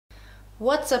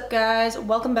What's up guys?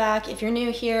 Welcome back. If you're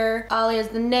new here, Alya is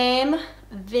the name,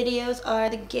 videos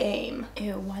are the game.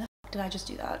 Ew, why the f did I just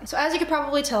do that? So as you could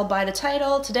probably tell by the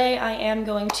title, today I am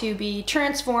going to be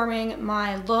transforming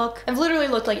my look. I've literally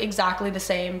looked like exactly the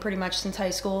same pretty much since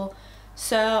high school.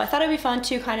 So I thought it'd be fun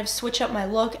to kind of switch up my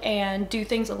look and do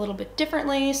things a little bit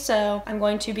differently. So I'm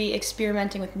going to be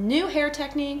experimenting with new hair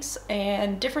techniques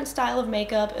and different style of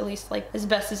makeup, at least like as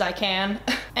best as I can.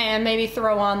 And maybe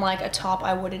throw on like a top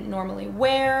I wouldn't normally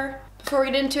wear. Before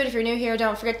we get into it, if you're new here,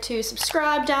 don't forget to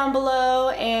subscribe down below.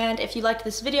 And if you liked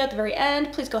this video at the very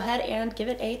end, please go ahead and give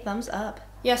it a thumbs up.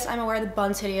 Yes, I'm aware the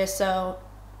bun's hideous, so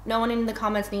no one in the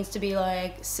comments needs to be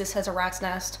like, sis has a rat's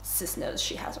nest. Sis knows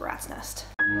she has a rat's nest.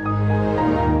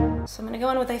 So I'm gonna go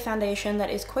in with a foundation that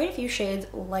is quite a few shades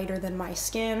lighter than my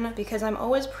skin because I'm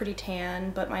always pretty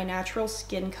tan, but my natural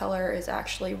skin color is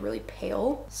actually really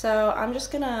pale. So I'm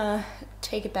just gonna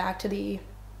take it back to the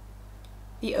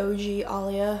OG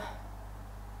Alya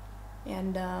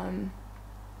and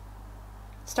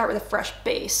start with a fresh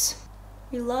base.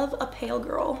 We love a pale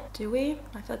girl, do we?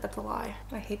 I feel like that's a lie.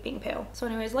 I hate being pale. So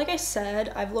anyways, like I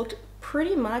said, I've looked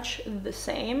pretty much the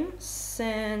same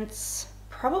since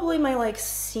probably my like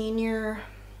senior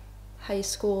high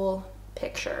school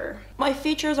picture. My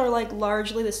features are like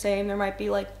largely the same. There might be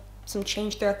like some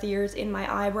change throughout the years in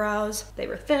my eyebrows. They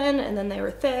were thin and then they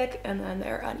were thick and then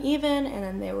they're uneven and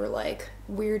then they were like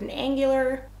weird and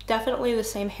angular. Definitely the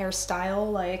same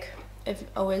hairstyle. Like I've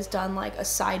always done like a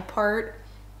side part.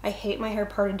 I hate my hair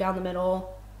parted down the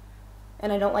middle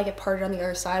and I don't like it parted on the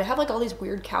other side. I have like all these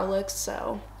weird cowlicks,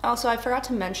 so. Also, I forgot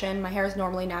to mention, my hair is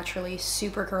normally naturally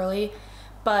super curly,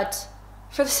 but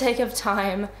for the sake of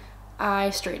time,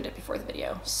 I straightened it before the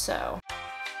video, so.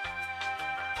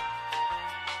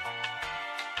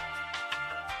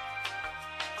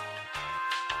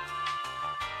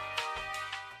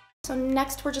 So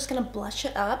next we're just gonna blush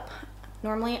it up.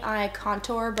 Normally I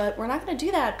contour, but we're not gonna do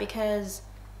that because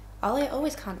Alya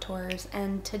always contours,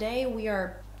 and today we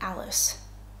are Alice,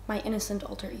 my innocent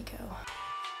alter ego.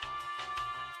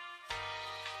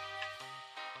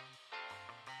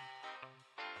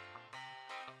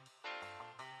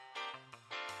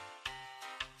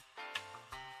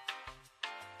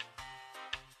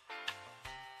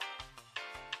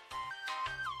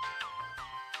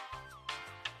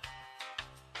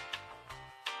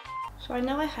 So I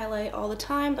know I highlight all the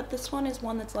time, but this one is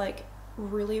one that's like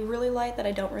really light that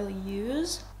I don't really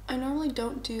use. I normally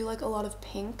don't do like a lot of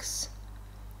pinks,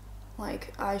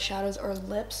 like eyeshadows or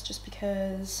lips, just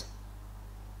because,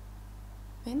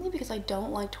 mainly because I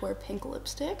don't like to wear pink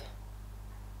lipstick.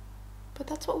 But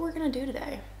that's what we're gonna do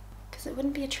today, because it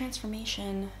wouldn't be a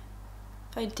transformation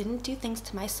if I didn't do things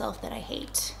to myself that I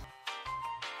hate.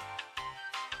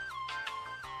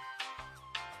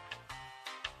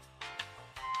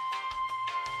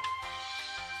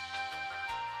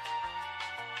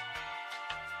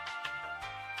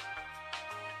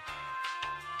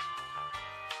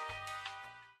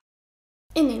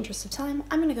 In the interest of time,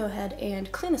 I'm gonna go ahead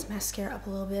and clean this mascara up a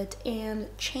little bit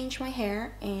and change my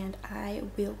hair, and I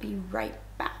will be right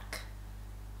back.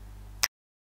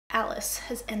 Alice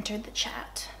has entered the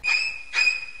chat.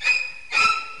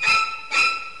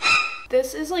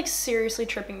 This is like seriously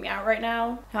tripping me out right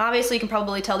now. Now obviously you can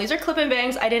probably tell these are clip-in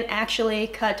bangs. I didn't actually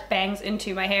cut bangs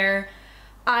into my hair.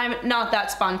 I'm not that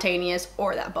spontaneous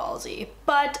or that ballsy,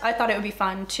 but I thought it would be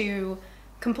fun to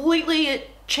completely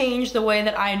change the way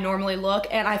that I normally look,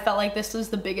 and I felt like this was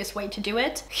the biggest way to do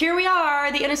it. Here we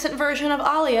are, the innocent version of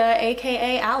Alya,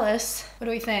 aka Alice. What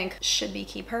do we think? Should we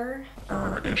keep her?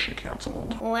 Is she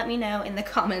canceled? Let me know in the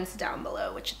comments down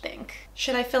below what you think.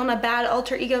 Should I film a bad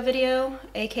alter ego video,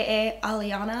 aka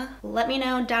Alyana? Let me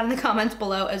know down in the comments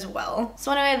below as well.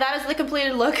 So anyway, that is the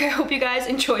completed look. I hope you guys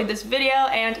enjoyed this video,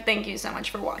 and thank you so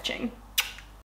much for watching.